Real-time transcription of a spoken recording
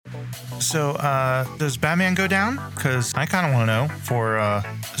So, does Batman go down? Because I kind of want to know for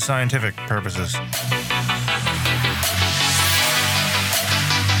scientific purposes.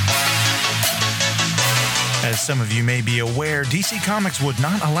 As some of you may be aware, DC Comics would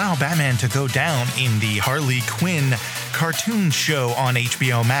not allow Batman to go down in the Harley Quinn cartoon show on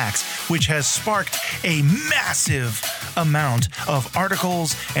HBO Max, which has sparked a massive amount of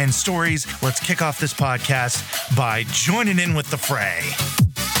articles and stories. Let's kick off this podcast by joining in with the fray.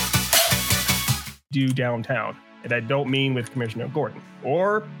 Do downtown, and I don't mean with Commissioner Gordon,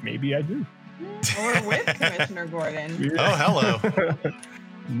 or maybe I do. Or with Commissioner Gordon. Oh, hello.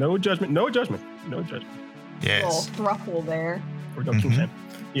 No judgment. Yes. Little thruple there. Or no King Sam.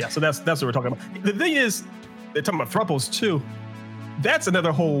 Yeah, so that's what we're talking about. The thing is, they're talking about thruples too. That's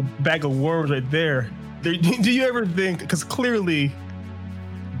another whole bag of worms right there. Do you ever think, because clearly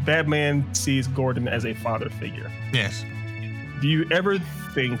Batman sees Gordon as a father figure. Yes. Do you ever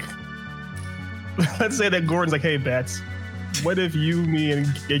think, let's say that Gordon's like, hey, Bats, what if you, me, and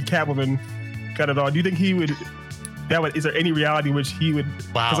Catwoman got it on? Do you think he would, is there any reality in which he would?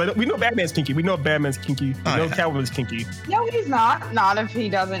 Wow. Because we know Batman's kinky. We know Catwoman's kinky. No, he's not. Not if he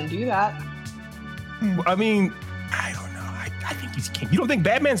doesn't do that. I mean, I don't know. I think he's kinky. You don't think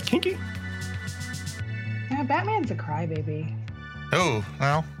Batman's kinky? Yeah, Batman's a crybaby. Oh,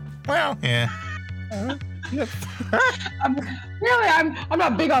 well, yeah. I'm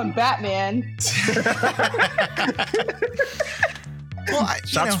not big on Batman. Well,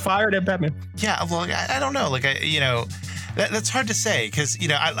 Shots fired at Batman. Yeah, well, I don't know. Like, that's hard to say because,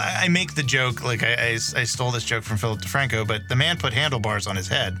 I make the joke, like I stole this joke from Philip DeFranco, but the man put handlebars on his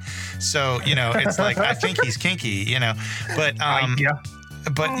head. So, it's like, I think he's kinky, but,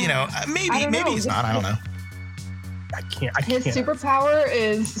 maybe he's not. I don't know. I can't. His superpower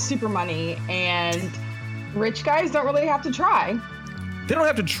is super money, and rich guys don't really have to try. They don't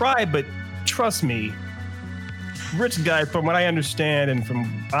have to try, but trust me, rich guys, from what I understand and from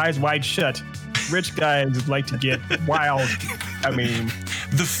Eyes Wide Shut, rich guys like to get wild. I mean,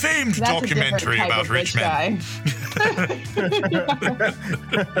 the famed documentary about rich men.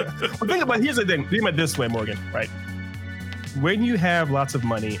 Well, here's the thing. Think about it this way, Morgan, right? When you have lots of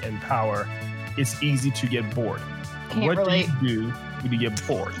money and power, it's easy to get bored. What do you do when you get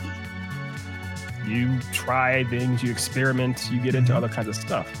bored? You try things, you experiment, you get into other kinds of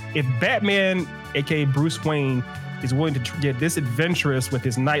stuff. If Batman, aka Bruce Wayne, is willing to get this adventurous with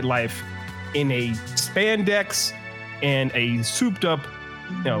his nightlife in a spandex and a souped up,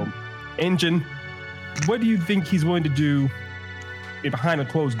 engine, what do you think he's willing to do behind a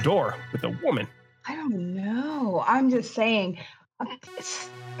closed door with a woman? I don't know. I'm just saying,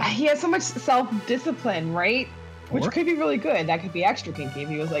 he has so much self-discipline, right? Which could be really good. That could be extra kinky if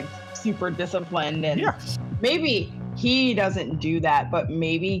he was like super disciplined, and maybe he doesn't do that, but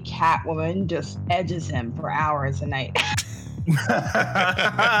maybe Catwoman just edges him for hours a night. In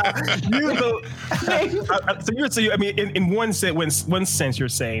one sense, you're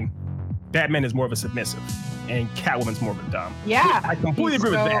saying Batman is more of a submissive, and Catwoman's more of a dom. Yeah, I completely agree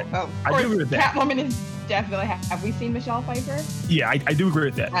with that. I do agree with that. Catwoman is definitely. Have we seen Michelle Pfeiffer? Yeah, I do agree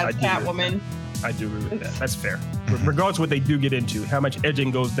with that. As Catwoman. I do agree with that. That's fair. Regardless of what they do get into, how much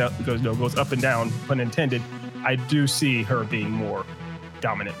edging goes up and down, pun intended, I do see her being more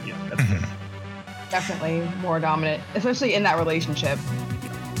dominant. Yeah, that's fair. Definitely more dominant, especially in that relationship.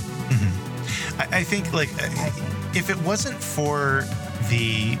 I think, if it wasn't for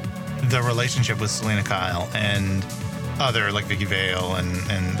the relationship with Selena Kyle and other, like Vicky Vale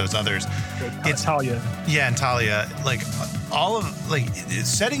and those others, it's Talia. Yeah, and Talia, all of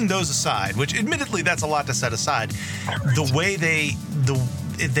setting those aside, which admittedly that's a lot to set aside, the way they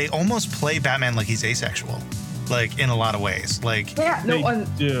almost play Batman like he's asexual, in a lot of ways.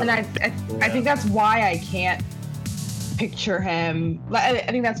 And I think that's why I can't picture him. I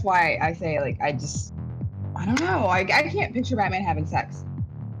think that's why I say I don't know. I can't picture Batman having sex.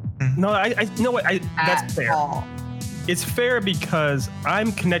 No, I know what that's fair. All. It's fair because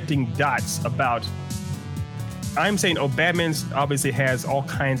I'm connecting dots about. I'm saying, Batman obviously has all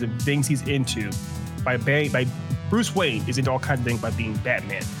kinds of things he's into. By Bruce Wayne is into all kinds of things by being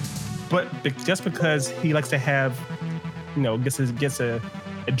Batman. But just because he likes to have, gets a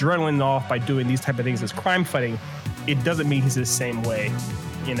adrenaline off by doing these type of things as crime fighting, it doesn't mean he's the same way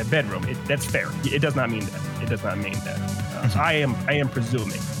in a bedroom. That's fair. It does not mean that. It does not mean that. I am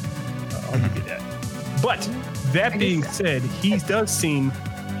presuming. I'll give you that. But that being said, he does seem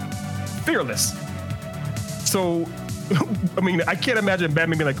fearless. So, I can't imagine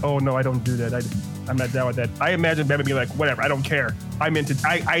Batman being like, oh no, I don't do that. I'm not down with that. I imagine Batman being like, whatever, I don't care.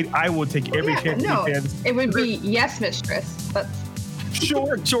 I will take every chance. No, it would be yes, mistress.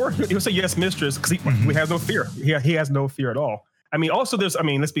 Sure. He'll say yes, mistress, because we have no fear. He has no fear at all. I mean, also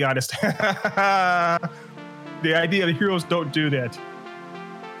let's be honest. The idea that heroes don't do that.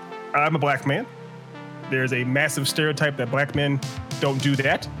 I'm a black man. There's a massive stereotype that black men don't do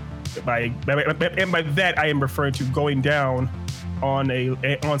that. And by that, I am referring to going down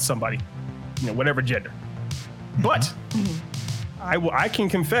on somebody, whatever gender. But I can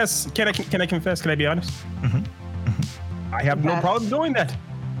confess. Can I confess? Can I be honest? I have no problem doing that.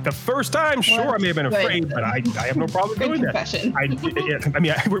 The first time, sure, I may have been afraid, but I have no problem doing confession.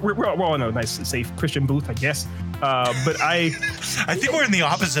 that. We're all in a nice, safe Christian booth, I guess. But I think we're in the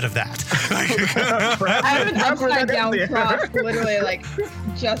opposite of that. I have an upside down cross, literally like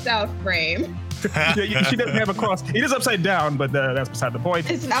just out frame. She doesn't have a cross. It is upside down, but that's beside the point.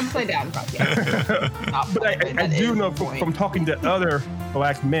 It's an upside down cross, yeah. But I do know from talking to other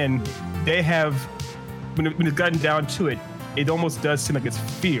black men, they have, when it's gotten down to it, it almost does seem like it's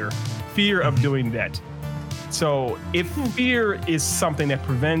fear of doing that. So if fear is something that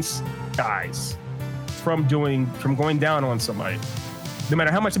prevents guys from going down on somebody, no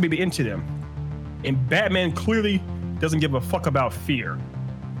matter how much they may be into them, and Batman clearly doesn't give a fuck about fear,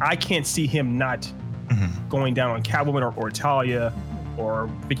 I can't see him not going down on Catwoman or Talia or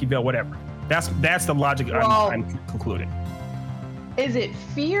Vicky Vale, whatever. That's the logic I'm concluding. Is it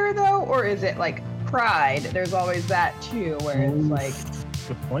fear though, or is it like pride? There's always that too, where it's like.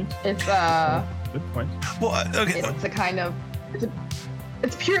 Good point. It's Good point. Well, okay. It's a kind of.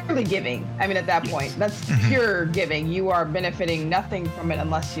 It's purely giving. I mean, at that point, that's pure giving. You are benefiting nothing from it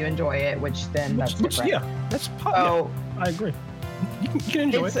unless you enjoy it, that's different. Yeah, that's yeah, I agree. You can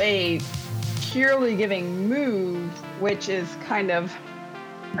enjoy it. It's a purely giving move, which is kind of,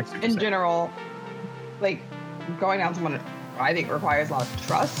 in general, like going down someone. I think requires a lot of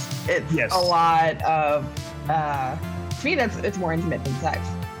trust. It's a lot of. To me, it's more intimate than sex.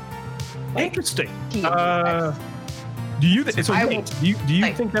 Like, interesting. Do you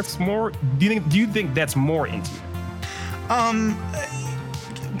think that's more? Do you think that's more intimate?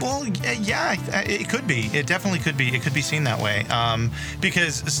 Well, yeah, it could be. It definitely could be. It could be seen that way.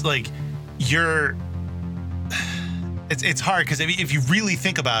 Because it's like it's hard because if you really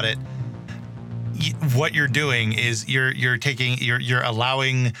think about it, what you're doing is you're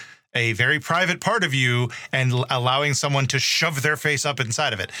allowing a very private part of you and allowing someone to shove their face up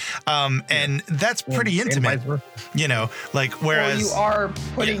inside of it. And that's pretty intimate, whereas you are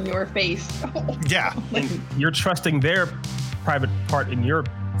putting your face. Yeah. You're trusting their private part in your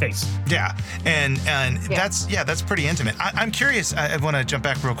face. Yeah. And that's pretty intimate. I'm curious. I want to jump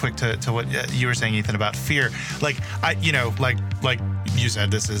back real quick to what you were saying, Ethan, about fear. Like you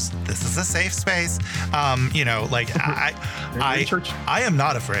said, this is a safe space. I am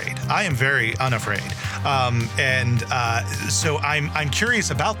not afraid. I am very unafraid. So I'm curious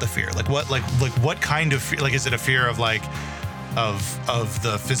about the fear. What kind of fear? Like, is it a fear of of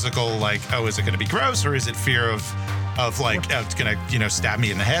the physical, is it going to be gross, or is it fear of it's gonna stab me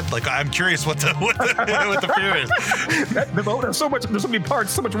in the head? Like, I'm curious what the fear is. There's so many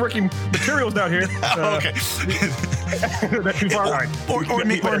parts, so much working materials down here. Okay.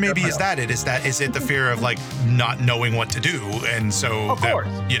 Or maybe is it the fear of not knowing what to do, and so of course.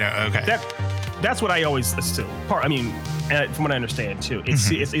 Okay. That's what I always assume. From what I understand too,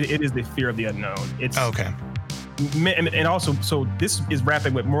 it is the fear of the unknown. It's okay. And also, so this is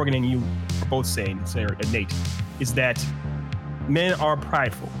wrapping what Morgan and you are both saying, Sarah and Nate, is that men are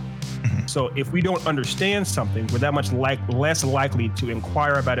prideful. So if we don't understand something, we're that much less likely to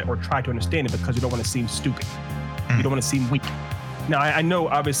inquire about it or try to understand it because you don't want to seem stupid. You don't want to seem weak. Now, I know,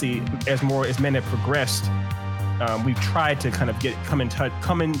 obviously, as men have progressed, we've tried to kind of get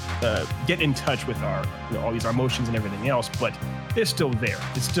in touch with our all these emotions and everything else, but they're still there.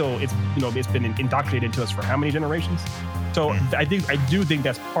 It's been indoctrinated into us for how many generations? So I do think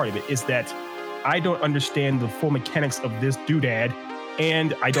that's part of it, is that I don't understand the full mechanics of this doodad,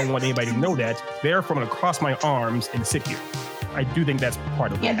 and I don't want anybody to know that. Therefore, I'm gonna cross my arms and sit here. I do think that's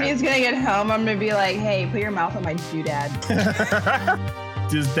part of it. Yeah, if he's gonna get home, I'm gonna be like, hey, put your mouth on my doodad.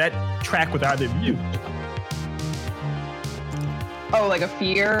 Does that track with either of you? Oh, like a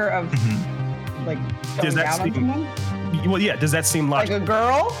fear of going down on someone? Well, yeah. Does that seem logical? Like a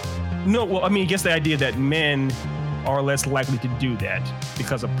girl? No. Well, I mean, I guess the idea that men are less likely to do that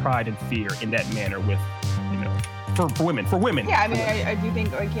because of pride and fear in that manner with, for women. For women. Yeah, I mean, I do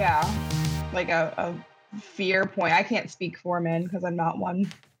think like a fear point. I can't speak for men because I'm not one.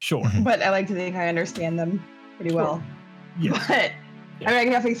 Sure. But I like to think I understand them pretty well. Yeah. But I mean, I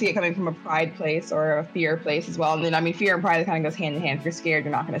can definitely see it coming from a pride place or a fear place as well. And then, I mean, fear and pride kind of goes hand in hand. If you're scared,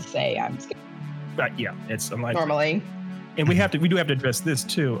 you're not going to say, I'm scared. Yeah, it's unlikely. Normally. And we do have to address this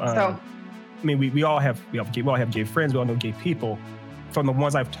too. I mean, we all have gay friends. We all know gay people. From the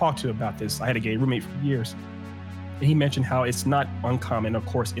ones I've talked to about this, I had a gay roommate for years, and he mentioned how it's not uncommon, of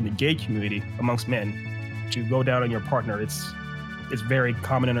course, in the gay community amongst men to go down on your partner. It's very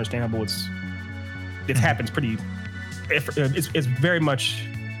common and understandable. It happens pretty. It's very much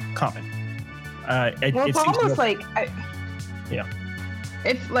common. It's almost like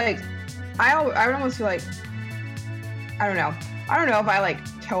it's like I almost feel like I don't know if I like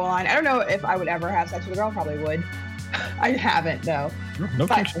toe a line. I don't know if I would ever have sex with a girl. Probably would. I haven't though. No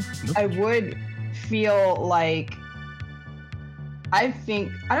but I would feel like I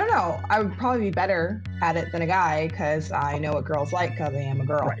don't know. I would probably be better at it than a guy because I know what girls like because I am a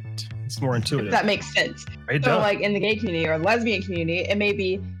girl. Right. It's more intuitive. If that makes sense. It so does. like in the gay community or lesbian community, it may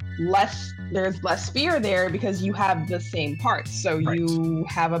be there's less fear there because you have the same parts. So you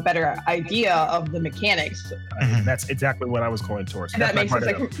have a better idea of the mechanics. That's exactly what I was going towards. And that makes sense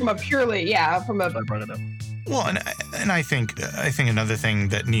like from a purely, Well, and I think another thing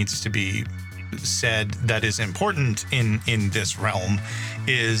that needs to be said that is important in this realm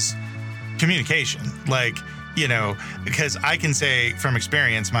is communication. Like, you know, because I can say from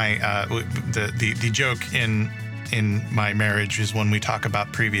experience, my the joke in my marriage is when we talk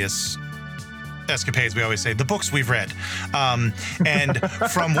about previous escapades, we always say the books we've read, and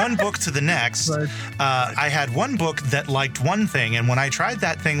from one book to the next, I had one book that liked one thing, and when I tried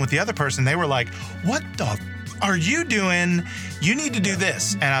that thing with the other person, they were like, "What the are you doing? You need to do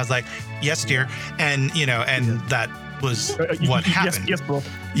this." And I was like, "Yes, dear," and you know, and that was what happened. Yes, bro.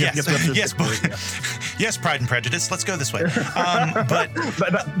 Yes, bro. Yes, Pride and Prejudice. Let's go this way. But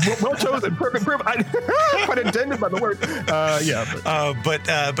well chosen, perfect. Quite intended by the word. But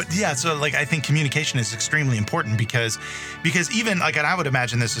yeah. So like, I think communication is extremely important because even like, and I would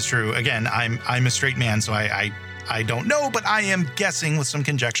imagine this is true. Again, I'm a straight man, so I don't know, but I am guessing with some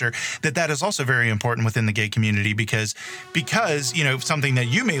conjecture that is also very important within the gay community because you know, something that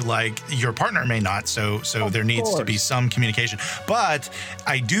you may like, your partner may not. So there needs to be some communication. But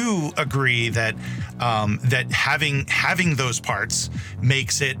I do agree that that having those parts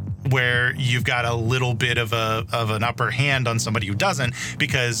makes it where you've got a little bit of an upper hand on somebody who doesn't,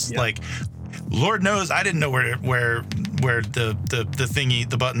 because like, Lord knows I didn't know where the thingy,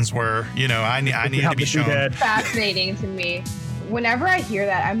 the buttons were. You know, I needed to be shown. Fascinating to me. Whenever I hear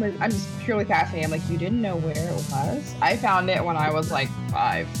that, I'm just purely fascinated. I'm like, you didn't know where it was? I found it when I was like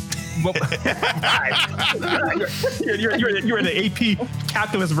 5. Well, you're in the AP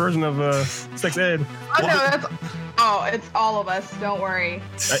calculus version of sex ed. Oh, no, it's all of us. Don't worry.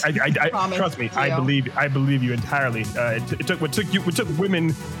 I trust me. I believe you entirely. It took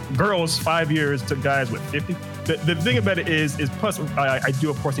women, girls 5 years. It took guys 50. The thing about it is plus I do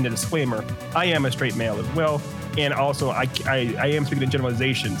of course need a disclaimer. I am a straight male as well, and also I am speaking in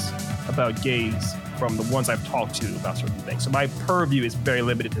generalizations about gays from the ones I've talked to about certain things. So my purview is very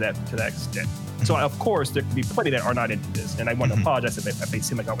limited to that extent. So of course there can be plenty that are not into this, and I want to apologize if they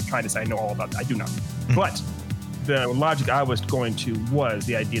seem like I was trying to say I know all about it. I do not. But the logic I was going to was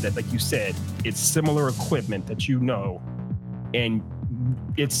the idea that, like you said, it's similar equipment that you know, and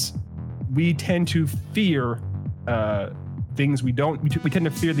we tend to fear things we don't. We tend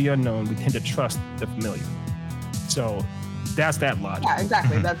to fear the unknown. We tend to trust the familiar. So that's that logic. Yeah,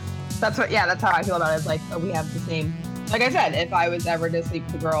 exactly. That's how I feel about it. It's like we have the same. Like I said, if I was ever to sleep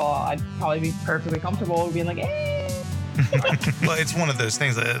with a girl, I'd probably be perfectly comfortable being like, eh. Well, it's one of those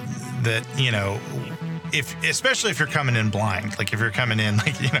things that you know, especially if you're coming in blind, like if you're coming in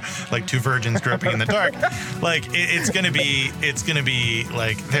like, you know, like two virgins groping in the dark, like it's gonna be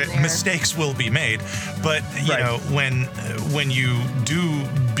like mistakes will be made, but you know, when you do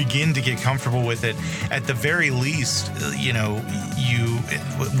begin to get comfortable with it, at the very least, you know,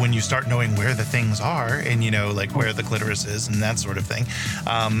 when you start knowing where the things are and, you know, like where the clitoris is and that sort of thing,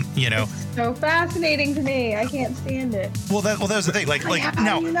 you know, it's so fascinating to me. I can't stand it. Well, that was the thing. Like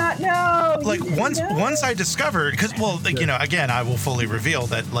how do you not know? Like once I discovered, because you know, again, I will fully reveal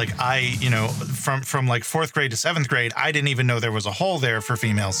that like I, you know, from like 4th grade to 7th grade, I didn't even know there was a hole there for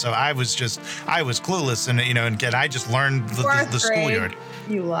females. So I was clueless, and you know, and again, I just learned the schoolyard.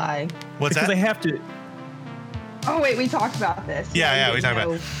 You lie. What's because that? They have to. Oh wait, we talked about this. Yeah, we talked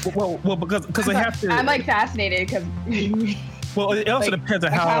about it. Well, because they have to. I'm like fascinated because. Well, it also depends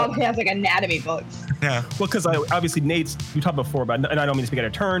on how. Child has like anatomy books. Yeah. Well, because obviously you talked before about, and I don't mean to speak out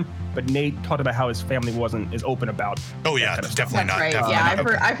of turn, but Nate talked about how his family wasn't as open about. Oh yeah, kind of definitely not. Right. Definitely yeah,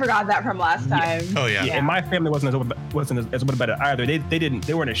 not. I forgot that from last time. Oh yeah. And my family wasn't as open about it either.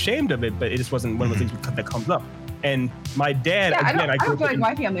 They weren't ashamed of it, but it just wasn't one of those things that comes up. And my dad, I again, don't feel like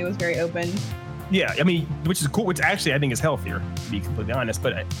my family was very open. Yeah, I mean, which is cool. Which actually I think is healthier, to be completely honest.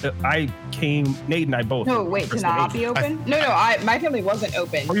 But Nate and I both. No, wait, to not be open? No, my family wasn't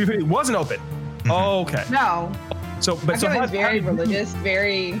open. Oh, it wasn't open. Mm-hmm. Oh, okay. No. So, but my family's very religious,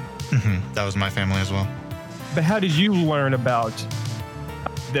 very. Mm-hmm. That was my family as well. But how did you learn about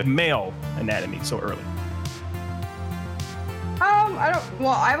the male anatomy so early? I have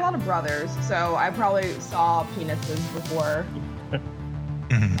a lot of brothers, so I probably saw penises before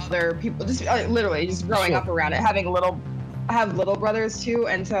other people. Just literally just growing up around it, I have little brothers too,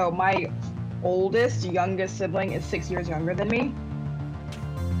 and so my youngest sibling is 6 years younger than me.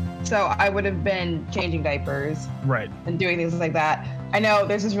 So I would have been changing diapers, right, and doing things like that. I know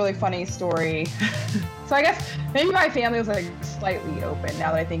there's this really funny story. So I guess maybe my family was like slightly open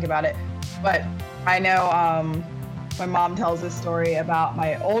now that I think about it, but I know my mom tells this story about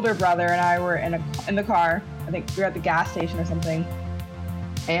my older brother and I were in the car. I think we were at the gas station or something,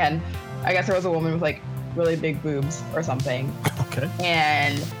 and I guess there was a woman with like really big boobs or something. Okay.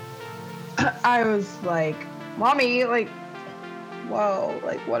 And I was like, "Mommy, like, whoa,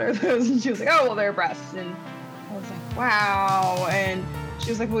 like what are those?" And she was like, "Oh, well, they're breasts." And I was like, "Wow." And she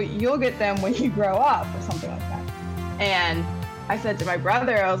was like, "Well, you'll get them when you grow up," or something like that. And I said to my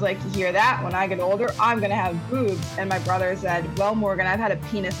brother, I was like, "You hear that? When I get older, I'm going to have boobs." And my brother said, "Well, Morgan, I've had a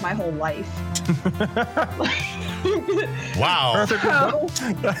penis my whole life." Wow. So,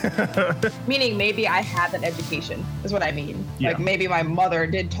 meaning maybe I had that education is what I mean. Yeah. Like maybe my mother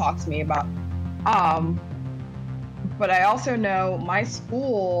did talk to me about, but I also know my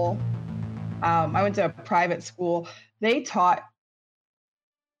school, I went to a private school. They taught,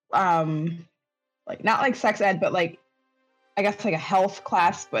 like not like sex ed, but like, I guess like a health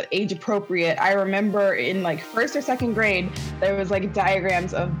class, but age appropriate. I remember in like first or second grade, there was like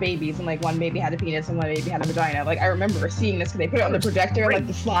diagrams of babies, and like one baby had a penis and one baby had a vagina. Like I remember seeing this because they put it on the projector, like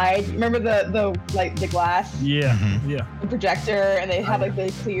the slide. Remember the like the glass? Yeah, yeah. The projector, and they had like the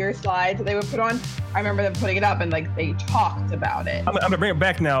clear slides that they would put on. I remember them putting it up, and like they talked about it. I'm gonna bring it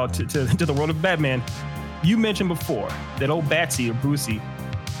back now to the world of Batman. You mentioned before that old Batsy or Brucey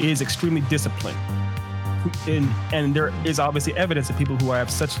is extremely disciplined. And there is obviously evidence of people who are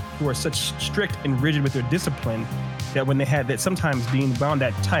such strict and rigid with their discipline that when they had that, sometimes being bound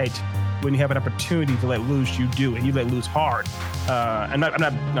that tight, when you have an opportunity to let loose, you do, and you let loose hard. I'm not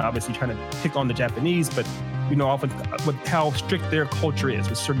obviously trying to pick on the Japanese, but you know often with how strict their culture is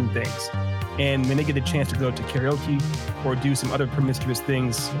with certain things. And when they get the chance to go to karaoke or do some other promiscuous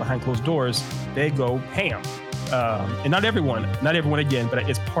things behind closed doors, they go ham. And not everyone again, but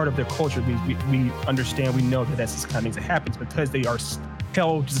it's part of their culture. We understand, we know that that's the kind of things that happens because they are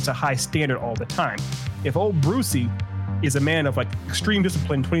held to such a high standard all the time. If old Brucey is a man of like extreme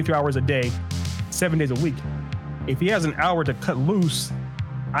discipline, 23 hours a day, 7 days a week, if he has an hour to cut loose,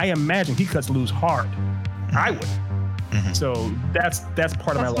 I imagine he cuts loose hard. I would. Mm-hmm. So that's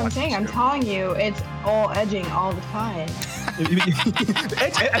part of my life. That's what I'm saying. I'm telling you, it's all edging all the time. I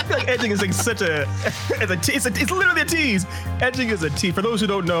feel like edging is like such it's literally a tease. Edging is a tease. For those who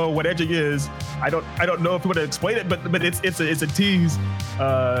don't know what edging is, I don't know if you want to explain it, but it's a tease.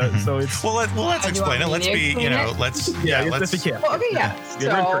 So it's let's explain it. Let's be let's if we can. Well, okay, yeah.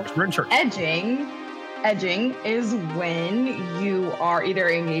 So we're in church. Edging is when you are either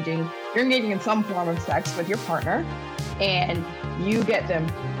engaging in some form of sex with your partner, and you get them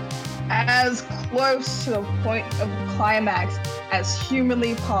as close to the point of climax as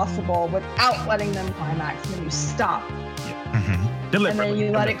humanly possible without letting them climax, and then you stop. Mm-hmm. And then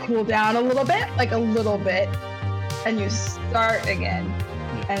you let it cool down a little bit, and you start again,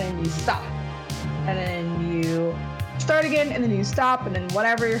 and then you stop, and then you start again, and then you stop, and then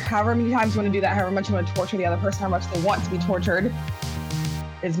however many times you want to do that, however much you want to torture the other person, how much they want to be tortured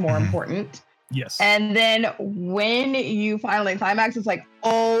is more important. Yes. And then when you finally climax, it's like,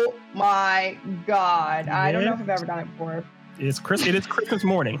 oh my God. Yeah. I don't know if I've ever done it before. It is Christmas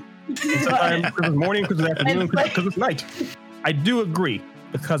morning. It's Christmas morning, Christmas afternoon, Christmas night. I do agree,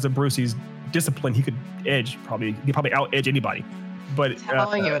 because of Brucey's discipline, he could probably out edge anybody. But I'm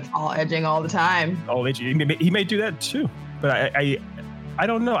telling you, it's all edging all the time. All edging. He may do that too. But I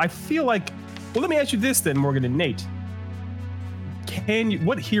don't know. I feel like, well, let me ask you this then, Morgan and Nate.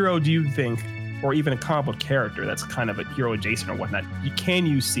 What hero do you think, or even a comic book character that's kind of a hero adjacent or whatnot, can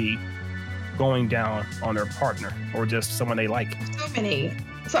you see going down on their partner or just someone they like? So many.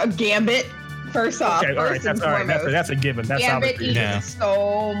 So Gambit, first off. Okay, all right, that's a given. That's Gambit eats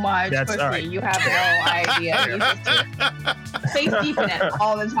so much pussy. Right. You have no idea. He's just face deep in it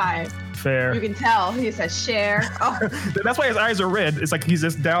all the time. Fair. You can tell. He says share. Oh. That's why his eyes are red. It's like he's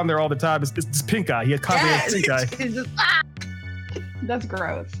just down there all the time. It's pink eye. He had pink eye. He's just That's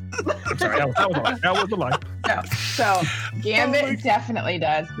gross. I'm sorry, that was a lie. No. So Gambit definitely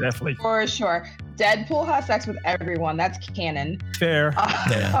does. Definitely. For sure. Deadpool has sex with everyone. That's canon. Fair.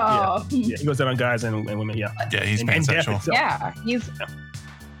 Yeah, he goes down on guys and women. Yeah. Yeah, he's pansexual. Yeah,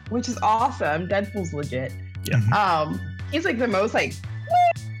 which is awesome. Deadpool's legit. Yeah. He's like the most like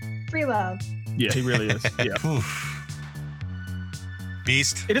free love. Yeah, he really is. Yeah.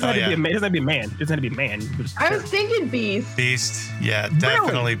 Beast. It doesn't have to be a man. It doesn't have to be a man. It doesn't have to be a man. I was thinking Beast. Beast. Yeah,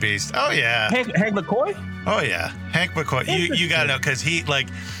 definitely Beast. Oh yeah. Hank McCoy. Oh yeah, Hank McCoy. You gotta know because he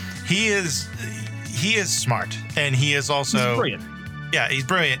is smart and he is also he's brilliant. Yeah, he's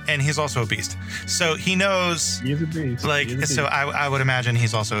brilliant and he's also a beast. So he knows. He's a beast. So I would imagine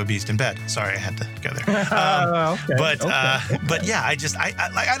he's also a beast in bed. Sorry, I had to go there. But yeah, I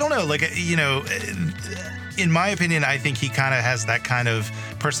don't know. Like in my opinion, I think he kind of has that kind of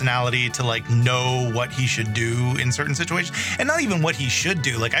personality to like know what he should do in certain situations, and not even what he should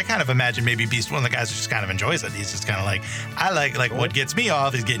do. Like I kind of imagine maybe Beast, one of the guys who just kind of enjoys it. He's just kind of like, I like what gets me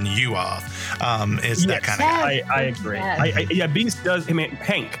off is getting you off. Is that kind of guy? I agree. Yeah, Beast does. I mean,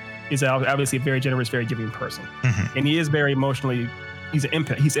 Hank is obviously a very generous, very giving person, and he is very emotionally. He's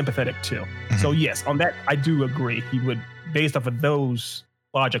empathetic too. So yes, on that I do agree. He would, based off of those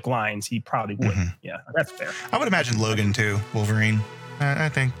logic lines, he probably would. Yeah, that's fair. I would imagine Logan too, Wolverine. I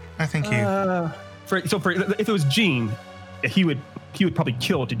think he. If it was Jean, he would probably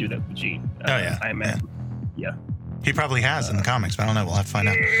kill to do that with Jean. I imagine. Yeah. He probably has in the comics, but I don't know. We'll have to find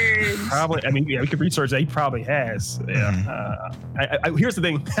out. Probably. I mean, we could research that. He probably has. Yeah. Here's the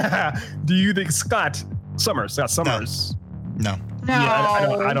thing. Do you think Scott Summers? No.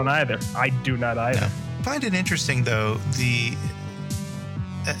 Yeah, I don't either. I do not either. No. I find it interesting though the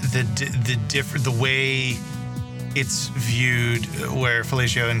way it's viewed, where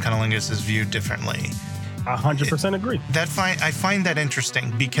Fellatio and Cunnilingus is viewed differently. 100% agree. I find that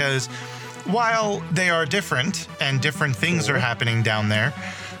interesting because while they are different and different things are happening down there,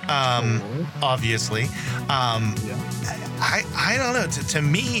 obviously, I don't know. To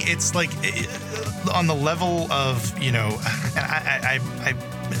me, it's like on the level of, and I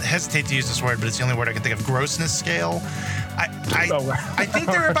hesitate to use this word, but it's the only word I can think of, grossness scale. I think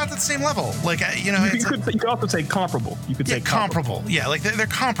they're about the same level. Like, you could also say comparable. You could say comparable. Yeah, like they're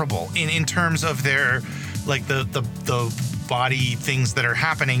comparable in terms of their, like the body things that are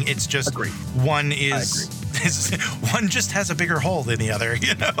happening. It's just one one just has a bigger hole than the other.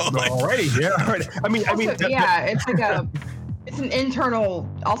 Alrighty, yeah. Alright. I mean, it's like it's an internal.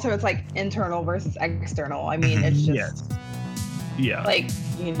 Also, it's like internal versus external. I mean, it's just like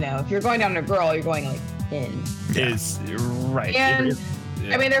if you're going down a girl, you're going like in. Is right. And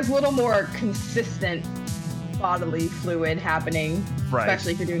I mean, there's a little more consistent bodily fluid happening,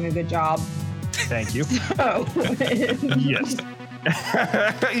 especially if you're doing a good job. Thank you. So, yes.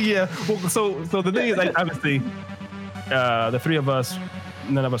 Yeah. Well, so the thing is, like, obviously, the three of us,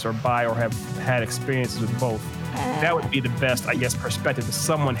 none of us are bi or have had experiences with both. That would be the best, I guess, perspective if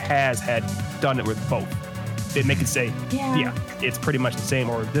someone has had done it with both. Then they can say, yeah, it's pretty much the same,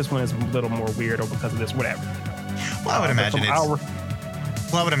 or this one is a little more weird, or because of this, whatever. Well, I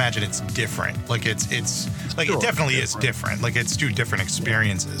would imagine it's different. Like it's like it definitely is different. Like it's two different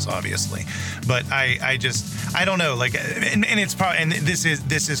experiences, obviously. But I don't know. Like, and it's probably, and this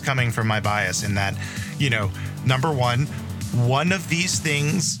is coming from my bias in that, number one of these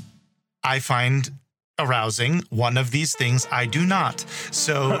things I find arousing, one of these things I do not.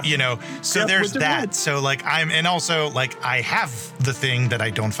 So so there's that. So like and also like I have the thing that I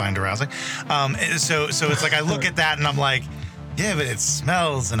don't find arousing. So it's like I look at that and I'm like, yeah, but it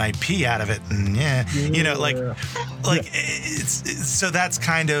smells and I pee out of it, and it's so that's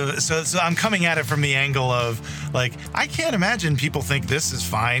kind of so I'm coming at it from the angle of like, I can't imagine people think this is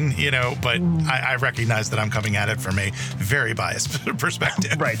fine, but I recognize that I'm coming at it from a very biased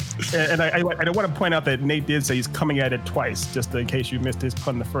perspective. Right. And I want to point out that Nate did say he's coming at it twice, just in case you missed his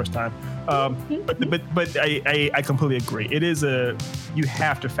pun the first time. But I completely agree. It is you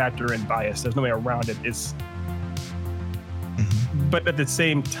have to factor in bias. There's no way around it. But at the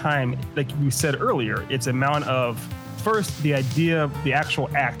same time, like we said earlier, it's amount of, first, the idea of the actual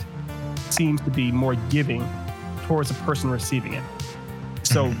act seems to be more giving towards the person receiving it.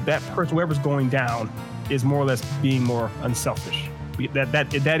 So that person, whoever's going down, is more or less being more unselfish.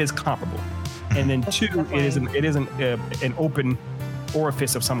 That is comparable. And then two, it isn't an open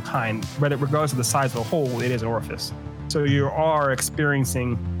orifice of some kind. Regardless of the size of the hole, it is an orifice. So you are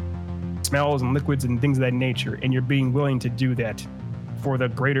experiencing smells and liquids and things of that nature, and you're being willing to do that for the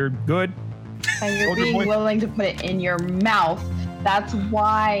greater good. And you're being willing to put it in your mouth That's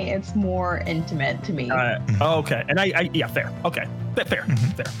why it's more intimate to me. Okay. And yeah, fair. Okay. Fair.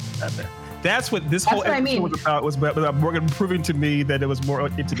 That's what this whole episode was about. Was about Morgan proving to me that it was more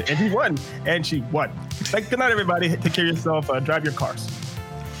intimate, and he won. And she won. Like, good night, everybody. Take care of yourself. Drive your cars.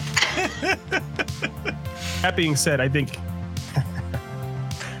 That being said, I think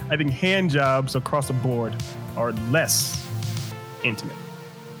hand jobs across the board are less intimate.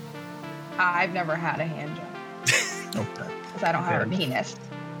 I've never had a hand job. Okay. Because I don't have a penis.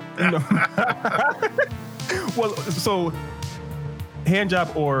 No. Well, so hand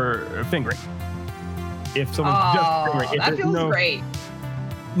job or fingering? If someone's just fingering, that feels great.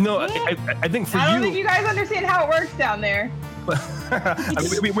 No, I think for you. I don't think you guys understand how it works down there.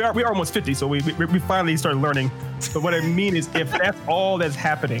 we are almost 50, so we finally started learning. But what I mean is, if that's all that's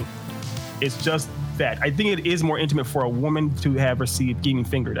happening, it's just that. I think it is more intimate for a woman to have received getting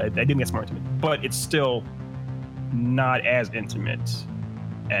fingered. I think that's more intimate, but it's still not as intimate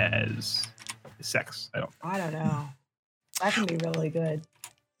as sex. I don't know. That can be really good.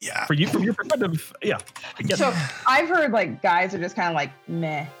 Yeah. From your perspective, yeah. So I've heard like guys are just kind of like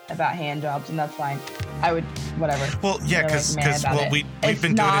meh about hand jobs, and that's fine. I would whatever. Well, yeah, because we've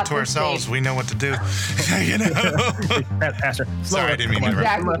been doing it to ourselves. We know what to do. You know. Pastor. Sorry, I didn't mean to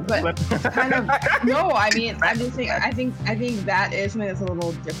interrupt. Exactly, but kind of no. I mean, I'm just saying. I think that is something that's a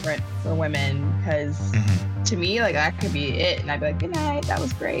little different for women because. Mm-hmm. To me, like that could be it, and I'd be like, "Good night, that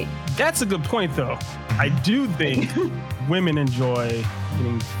was great." That's a good point, though. I do think women enjoy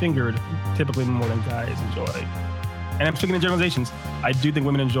getting fingered typically more than guys enjoy. And I'm speaking in generalizations. I do think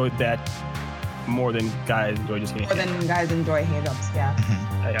women enjoy that more than guys enjoy just getting. More than guys enjoy hand jobs, yeah.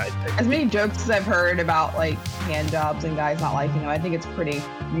 Mm-hmm. As many jokes as I've heard about like hand jobs and guys not liking them, I think it's pretty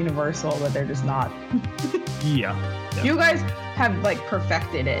universal that they're just not. Yeah. You guys have like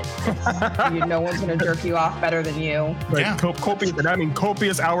perfected it. No one's gonna jerk you off better than you. Like,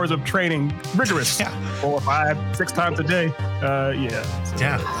 copious hours of training, rigorous. 4, 5, 6 times a day. Guys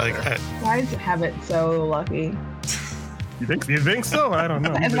have it so lucky. You think so? I don't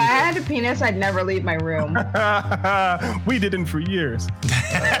know. If I had a penis, I'd never leave my room. We didn't for years.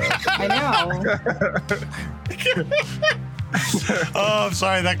 I know. Oh, I'm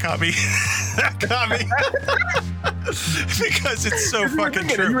sorry. That caught me. Because it's so fucking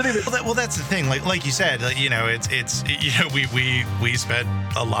true. Well, that's the thing. Like you said, you know, it's you know, we spent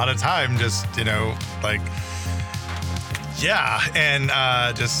a lot of time just, you know, like, yeah, and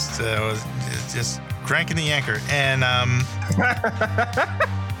just cranking the anchor, and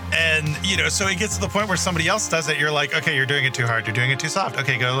and you know, so it gets to the point where somebody else does it. You're like, okay, you're doing it too hard. You're doing it too soft.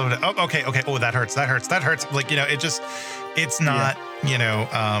 Okay, go a little bit. Oh, okay. Oh, that hurts. Like, you know, it's not, you know,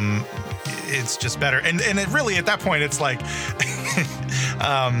 it's just better. And it really, at that point, it's like,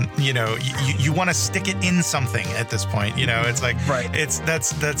 you know, you want to stick it in something at this point, you know, it's like, right.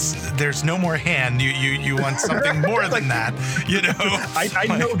 There's no more hand. You want something more than that, you know? I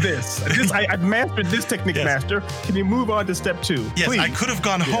know this. I've mastered this technique, yes. Master. Can you move on to step 2? Yes, please? I could have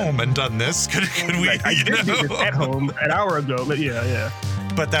gone home and done this. Could we, like, I did this at home an hour ago, but yeah.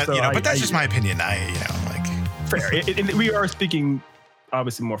 But that, so you know, but that's just my opinion. Fair. We are speaking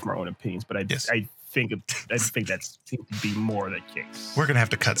obviously more from our own opinions, but I think that seems to be more the case. We're gonna have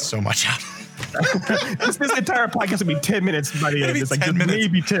to cut so much out. this entire podcast will be 10 minutes by the end. It's like just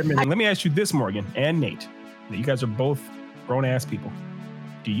maybe 10 minutes. Let me ask you this, Morgan and Nate. You guys are both grown-ass people.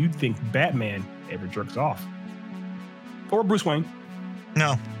 Do you think Batman ever jerks off? Or Bruce Wayne?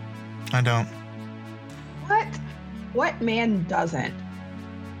 No, I don't. What man doesn't?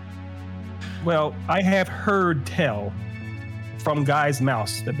 Well, I have heard tell from guys'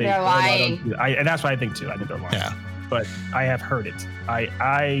 mouths that they're lying. And that's what I think too. I think they're lying. Yeah. But I have heard it.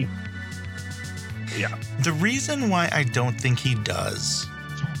 Yeah. The reason why I don't think he does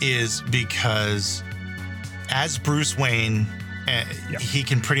is because as Bruce Wayne, he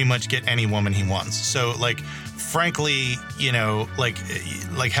can pretty much get any woman he wants. So, like, frankly, you know, like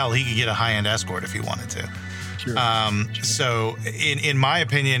hell, he could get a high-end escort if he wanted to. Sure. So in my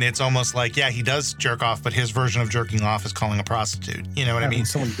opinion, it's almost like, yeah, he does jerk off, but his version of jerking off is calling a prostitute. You know what I mean?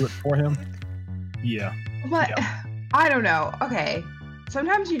 Someone do it for him. Yeah. But I don't know. Okay.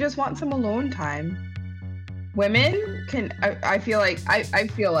 Sometimes you just want some alone time. Women can, I feel like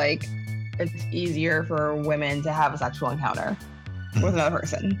it's easier for women to have a sexual encounter with another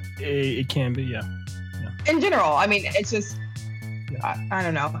person. It can be, yeah. In general, I mean, it's just, I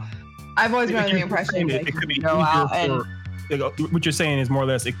don't know. I've always been under the impression it could be easier what you're saying is more or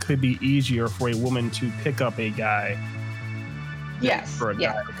less it could be easier for a woman to pick up a guy. Yes. For a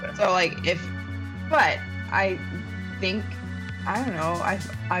guy. Okay. So like but I think, I don't know,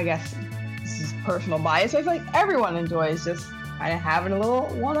 I guess this is personal bias. I feel like everyone enjoys just kind of having a little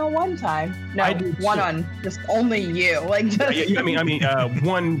one-on-one time. No, I do on just only you. Like, just I mean,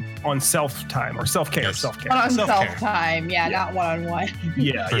 one on self-time or self-care. Yes. Self-care. one on self-time. Yeah, not one-on-one.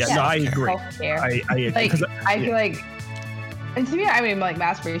 Yeah. Yes. No, I agree. Self-care. I agree. Like, I feel like, and to me, I mean, like,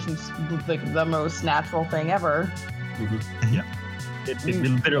 masturbation's like the most natural thing ever. Mm-hmm. Yeah. It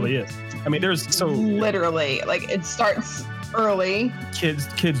literally is. I mean, literally, like, it starts early. Kids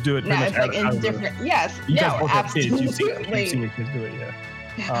do it. No, it's like in different. Yes. You guys no, both have absolutely. kids. You've seen your kids do it.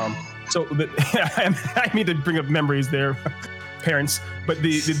 Yeah. So I need to bring up memories there, parents. But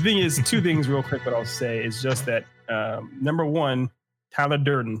the thing is, two things real quick. What I'll say is just that number one, Tyler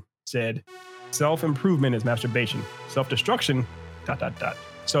Durden said, self-improvement is masturbation. Self-destruction. ...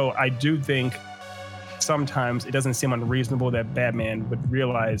 So I do think sometimes it doesn't seem unreasonable that Batman would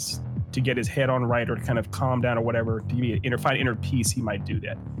realize to get his head on right or to kind of calm down or whatever, to find inner peace, he might do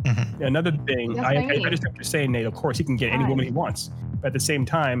that. Mm-hmm. Another thing, I understand what you're saying, Nate. Of course, he can get any woman he wants. But at the same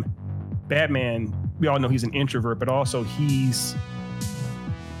time, Batman, we all know he's an introvert, but also he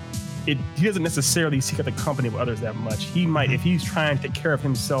doesn't necessarily seek out the company of others that much. He might, if he's trying to take care of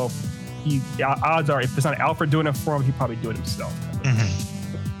himself, odds are, if it's not Alfred doing it for him, he'd probably do it himself.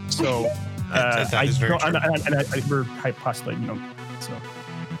 Mm-hmm. So, that is very true. We're hypothesizing, so.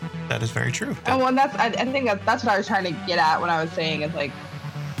 That is very true. Oh, and I think that's what I was trying to get at when I was saying is like,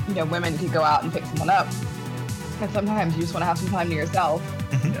 women could go out and pick someone up, and sometimes you just want to have some time to yourself.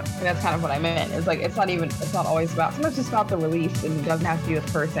 Mm-hmm. Yeah. And that's kind of what I meant. It's like it's not always about. Sometimes it's about the release, and it doesn't have to be with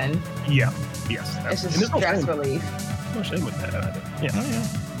the person. Yeah. Yes. It's just stress relief. No shame with that either. Yeah. Oh, yeah.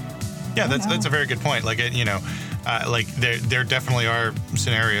 Yeah, that's a very good point. Like like there definitely are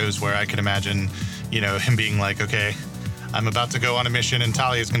scenarios where I could imagine, him being like, okay, I'm about to go on a mission and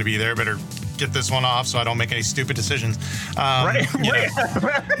Talia's going to be there. Better get this one off so I don't make any stupid decisions. Right.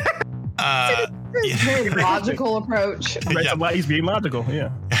 Very logical approach. Right, he's being logical. Yeah.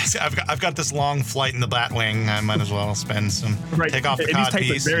 I've got this long flight in the Batwing. I might as well spend some. Take off the cod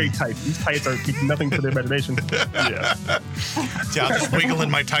piece. These tights are very tight. These tights are keeping nothing for their imagination. Yeah. I'll just wiggle in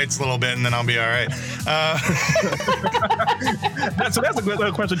my tights a little bit and then I'll be all right. So that's a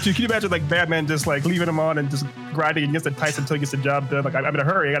good question too. Can you imagine like Batman just like leaving him on and just grinding against the tights until he gets the job done? Like, I'm in a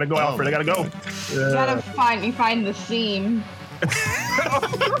hurry. I gotta go, Alfred. I gotta go. You find the seam.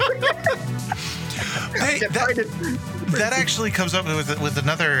 Hey, that actually comes up with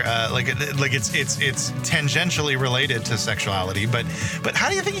another it's tangentially related to sexuality, but how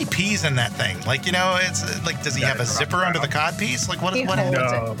do you think he pees in that thing? Like, it's like, does he have a zipper under the cod piece? Like what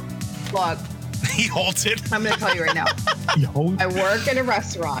happens? Look, he holds it. I'm gonna tell you right now. I work in a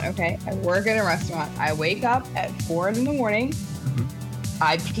restaurant. Okay, I work in a restaurant. I wake up at 4 in the morning. Mm-hmm.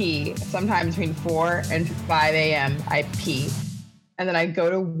 I pee sometime between 4 and 5 a.m. I pee. And then I go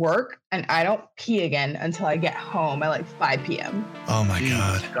to work and I don't pee again until I get home at like 5 p.m. Oh my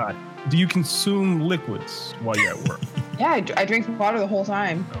God. Do you consume liquids while you're at work? Yeah, I drink water the whole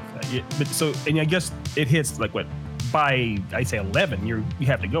time. Okay. Yeah, but and I guess it hits like what? By, I'd say 11, you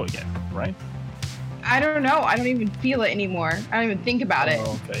have to go again, right? I don't know. I don't even feel it anymore. I don't even think about it.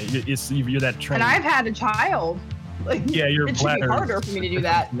 Okay. You're that trained. And I've had a child. Like, yeah, it should be harder for me to do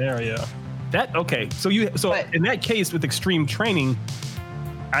that. There, yeah. Okay. So in that case with extreme training,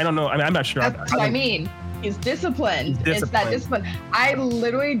 I don't know. I mean, I'm not sure. That's what I mean. He's disciplined. It's that discipline. I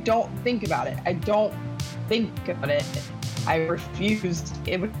literally don't think about it. I don't think about it. I refused.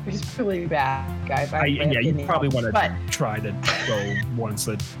 It was just really bad, guys. You probably want to try to go once.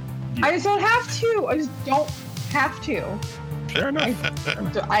 I just don't have to. I just don't have to. Fair enough.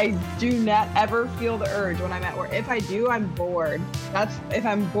 I do not ever feel the urge when I'm at work. If I do, I'm bored. If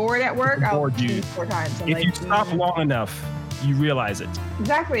I'm bored at work, I'll pee 4 times. If you stop long enough, you realize it.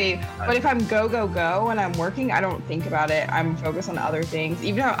 Exactly. But if I'm go and I'm working, I don't think about it. I'm focused on other things.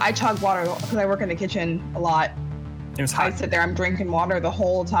 Even though I chug water because I work in the kitchen a lot. And it's hot. I sit there, I'm drinking water the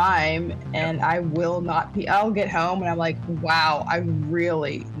whole time, and I will not pee. I'll get home and I'm like, wow, I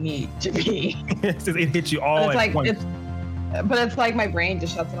really need to pee. It hits you all at once. But it's like my brain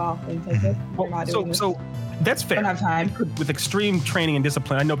just shuts it off. And it's like, so that's fair. I don't have time. With extreme training and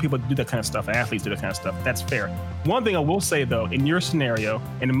discipline, I know people do that kind of stuff. Athletes do that kind of stuff. That's fair. One thing I will say, though, in your scenario,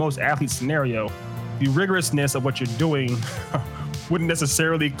 and in most athletes' scenario, the rigorousness of what you're doing wouldn't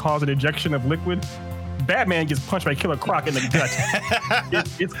necessarily cause an ejection of liquid. Batman gets punched by Killer Croc in the gut.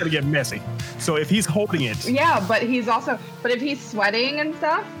 It's going to get messy. So if he's holding it. Yeah, but if he's sweating and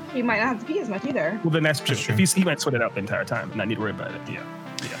stuff, he might not have to pee as much either. Well, then that's true. If he might sweat it out the entire time and not need to worry about it. Yeah.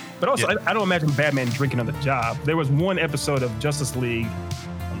 But also, I don't imagine Batman drinking on the job. There was one episode of Justice League.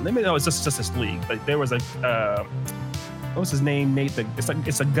 It's just Justice League. But there was what was his name, Nate? It's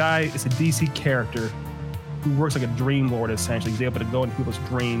a guy. It's a DC character who works like a dream lord essentially. He's able to go into people's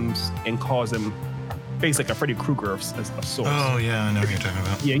dreams and cause them basically like a Freddy Krueger of sorts. Oh yeah, I know what you're talking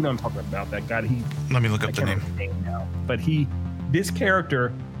about. Yeah, you know what I'm talking about. That guy. Let me look up the name now. But this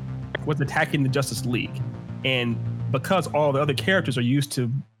character was attacking the Justice League, and because all the other characters are used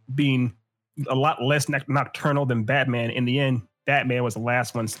to being a lot less nocturnal than Batman, in the end, Batman was the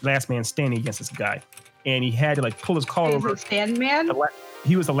last man standing against this guy, and he had to like pull his collar over.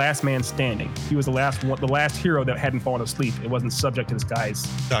 He was the last man standing. He was the last hero that hadn't fallen asleep. It wasn't subject to this guy's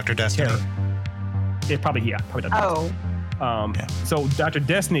Dr. Destiny. terror. It probably Dr. Destiny. So Dr.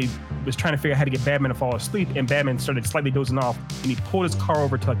 Destiny was trying to figure out how to get Batman to fall asleep, and Batman started slightly dozing off, and he pulled his car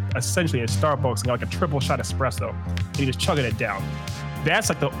over to like, essentially a Starbucks and got like a triple shot espresso, and he was chugging it down. That's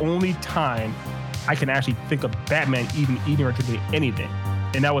like the only time I can actually think of Batman even eating or drinking anything,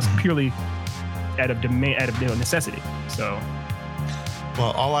 and that was purely out of necessity. So.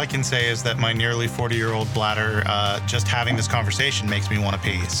 Well, all I can say is that my nearly 40-year-old bladder, just having this conversation makes me want to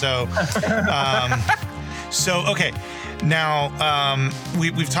pee. So, okay. Now,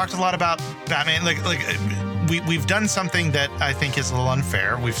 we've talked a lot about Batman. We've done something that I think is a little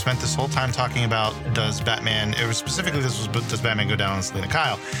unfair. We've spent this whole time talking about does Batman go down on Selina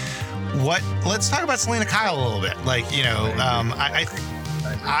Kyle? Let's talk about Selina Kyle a little bit.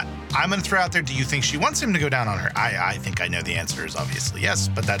 I'm going to throw out there, do you think she wants him to go down on her? I think I know the answer is obviously yes,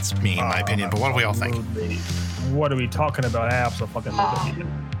 but that's me in my opinion. But what do we all think? What are we talking about? Absolutely.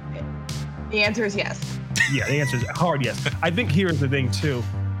 The answer is yes. Yeah, the answer is hard yes. I think here's the thing too.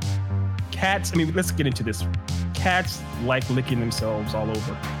 Cats, let's get into this. Cats like licking themselves all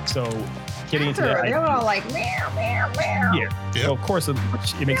over. So getting into that. They're all like, meow, meow, meow. Yeah. Yep. So of course it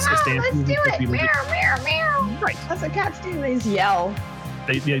makes sense. Let's do it. Meow, meow, meow. Right. That's what cats do. They just yell.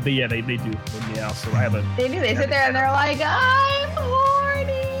 They do. Yeah, so I have a. They do. They sit there and they're like, I'm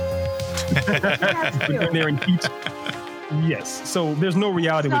horny. They're in heat. Yes. So there's no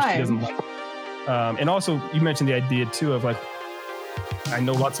reality which she doesn't like. And also, you mentioned the idea too of like, I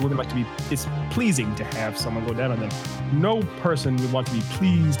know lots of women like to be. It's pleasing to have someone go down on them. No person would want to be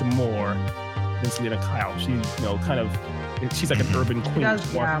pleased more than Selina Kyle. She's like an urban queen.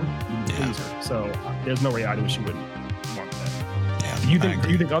 Please her. So there's no reality where she wouldn't want that. Do you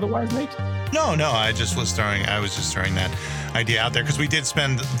think otherwise, Nate? No. I was just throwing that idea out there because we did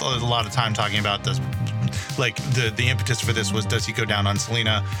spend a lot of time talking about this. Like the impetus for this was, does he go down on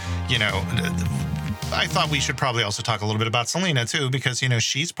Selina? I thought we should probably also talk a little bit about Selina too, because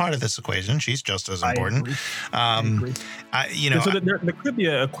she's part of this equation. She's just as important. I agree. So there could be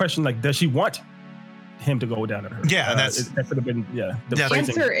a question like, does she want him to go down on her? Yeah, that could have been The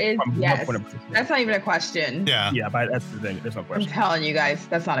answer is yes. That's not even a question. Yeah, but that's the thing. There's no question. I'm telling you guys,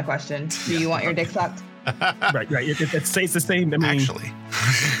 that's not a question. Do you want your dick sucked? Right. It's the same. Actually,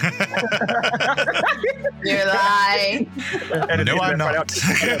 you lie. No, I'm not.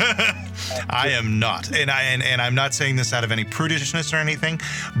 I am not, and I'm not saying this out of any prudishness or anything.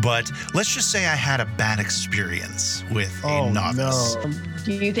 But let's just say I had a bad experience with a novice. No.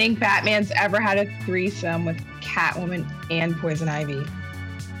 Do you think Batman's ever had a threesome with Catwoman and Poison Ivy?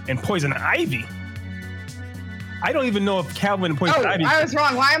 And Poison Ivy? I don't even know if Catwoman and Poison Ivy. I was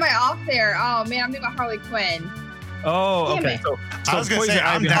wrong. Why am I off there? Oh man, I'm thinking about Harley Quinn. Oh, okay. So I was gonna say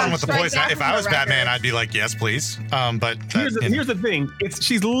I'm down with the Poison. If I was Batman, I'd be like, yes, please. But here's the thing.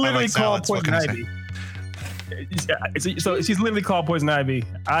 She's literally called Poison Ivy. So she's literally called Poison Ivy.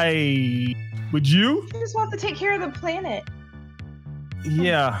 Would you? She just wants to take care of the planet.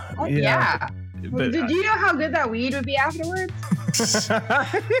 Yeah. Yeah. But, did you know how good that weed would be afterwards?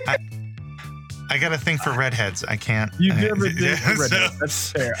 I got a thing for redheads. I can't. You never did redheads.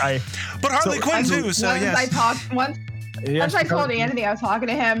 That's fair. But Harley Quinn too. So yes. Once I told Anthony, I was talking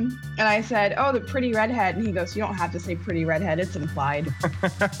to him, and I said, "Oh, the pretty redhead," and he goes, "You don't have to say pretty redhead. It's implied."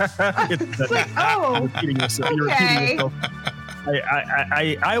 It's like, oh, you're repeating yourself.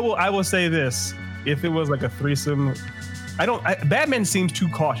 I will say this: if it was like a threesome, Batman seems too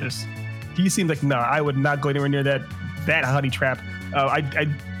cautious. He seems like, nah, I would not go anywhere near that honey trap.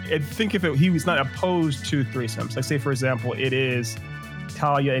 I think if he was not opposed to threesomes, like say for example, it is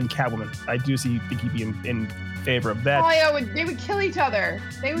Talia and Catwoman. I do think he'd be in favor of that. They would kill each other.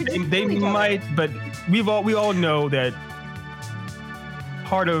 They might, but we all know that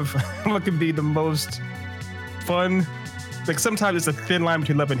part of what can be the most fun, like sometimes it's a thin line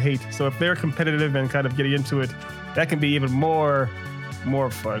between love and hate. So if they're competitive and kind of getting into it, that can be even more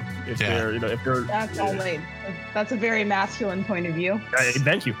fun if they're that's a very masculine point of view.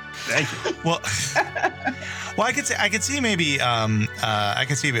 Thank you. Well, I could see maybe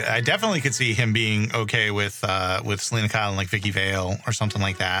I definitely could see him being okay with Selina Kyle and like Vicky Vale or something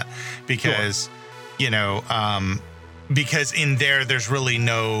like that, because because in there's really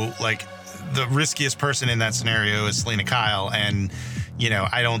no, like, the riskiest person in that scenario is Selena Kyle. And,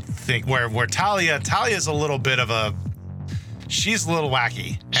 I don't think where Talia's a little bit of she's a little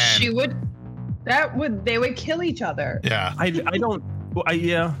wacky. And they would kill each other. Yeah. I don't.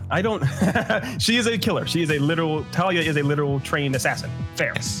 She is a killer. Talia is a literal trained assassin.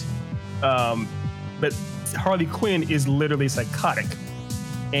 Fair. Yes. But Harley Quinn is literally psychotic.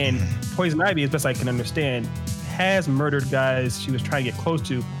 And Poison Ivy, as best I can understand, has murdered guys she was trying to get close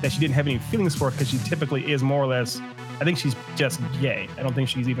to that she didn't have any feelings for, because she typically is more or less, I think she's just gay. I don't think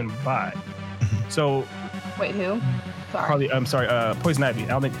she's even bi. So. Wait, who? Sorry. Harley, I'm sorry, Poison Ivy. I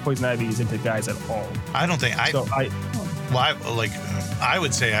don't think Poison Ivy is into guys at all. I don't think I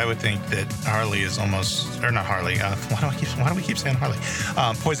would think that Harley is almost, or not Harley. Why do we keep saying Harley?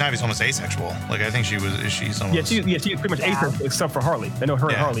 Poison Ivy is almost asexual. Like, I think she's almost. She's pretty much asexual except for Harley. I know her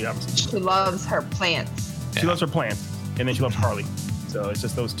and Harley, obviously. She loves her plants. She loves her plants, and then she loves Harley. So it's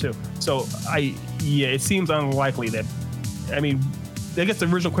just those two. So it seems unlikely that. I mean, I guess the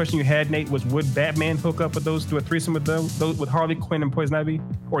original question you had, Nate, was would Batman hook up with do a threesome with those with Harley Quinn and Poison Ivy?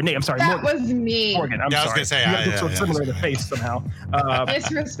 Or Nate, I'm sorry, that was me. Morgan, I'm sorry. I was gonna say, you look so similar in the face somehow.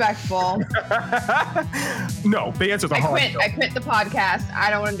 Disrespectful. No, the answer's I quit the podcast. I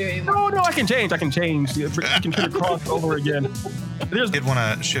don't want to do it anymore. No, I can change. You can try to cross over again. I did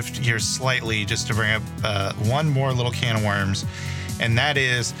want to shift gears slightly just to bring up one more little can of worms, and that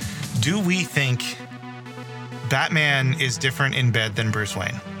is, do we think Batman is different in bed than Bruce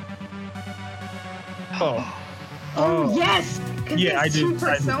Wayne? Oh yes, yeah, I do.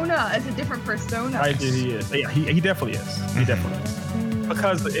 Persona. It's a different persona. I do. He is. Yeah, he definitely is. He definitely is.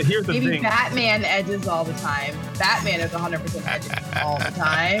 Because here's the thing. Batman edges all the time. Batman is 100% edges all the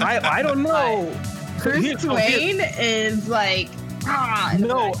time. I don't know. Bruce Wayne is like.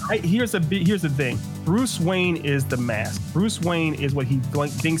 No, here's the thing. Bruce Wayne is the mask. Bruce Wayne is what he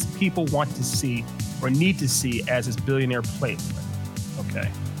thinks people want to see or need to see as his billionaire playboy. Okay.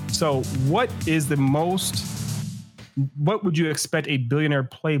 So what would you expect a billionaire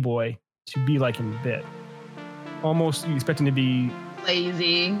playboy to be like in bed? Almost you expect him to be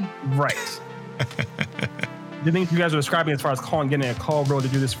lazy. Right. The things you guys are describing as far as getting a call girl to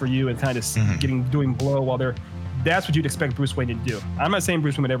do this for you and kind of doing blow while they're, that's what you'd expect Bruce Wayne to do. I'm not saying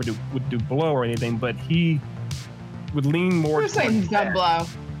Bruce Wayne would do blow or anything, but he would lean more. Bruce Wayne's done blow.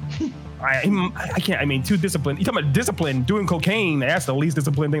 I can't. I mean, too disciplined. You talking about discipline? Doing cocaine? That's the least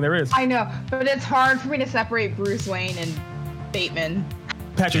disciplined thing there is. I know, but it's hard for me to separate Bruce Wayne and Bateman.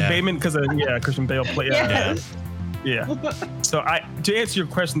 Patrick Bateman, because of Christian Bale play. Yeah. So to answer your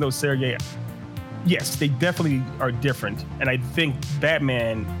question though, Sergey, yes, they definitely are different, and I think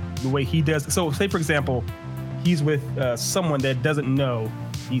Batman, the way he does. So, say for example, he's with someone that doesn't know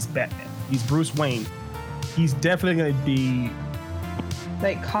he's Batman. He's Bruce Wayne. He's definitely going to be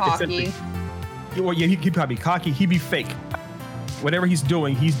like cocky. Well, yeah, he'd probably be cocky. He'd be fake. Whatever he's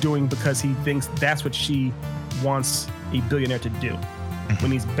doing because he thinks that's what she wants a billionaire to do.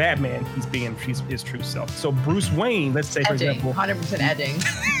 When he's Batman, he's being his true self. So Bruce Wayne, let's say, for example, 100% edging.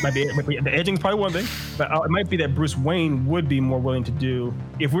 The edging's probably one thing, but it might be that Bruce Wayne would be more willing to do.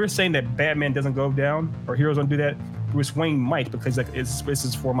 If we're saying that Batman doesn't go down or heroes don't do that, Bruce Wayne might, because this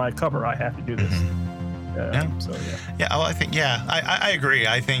is for my cover. I have to do this. Well, I think I agree.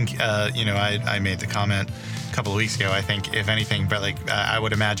 I think I made the comment a couple of weeks ago. I think if anything, but I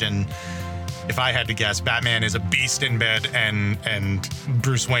would imagine, if I had to guess, Batman is a beast in bed and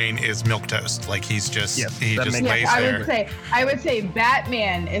Bruce Wayne is milquetoast. Like he just lays there. I would say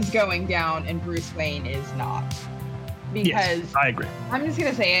Batman is going down and Bruce Wayne is not. Because I agree. I'm just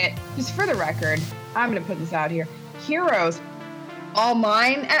gonna say it, just for the record. I'm gonna put this out here. Heroes, all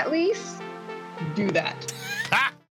mine at least, do that.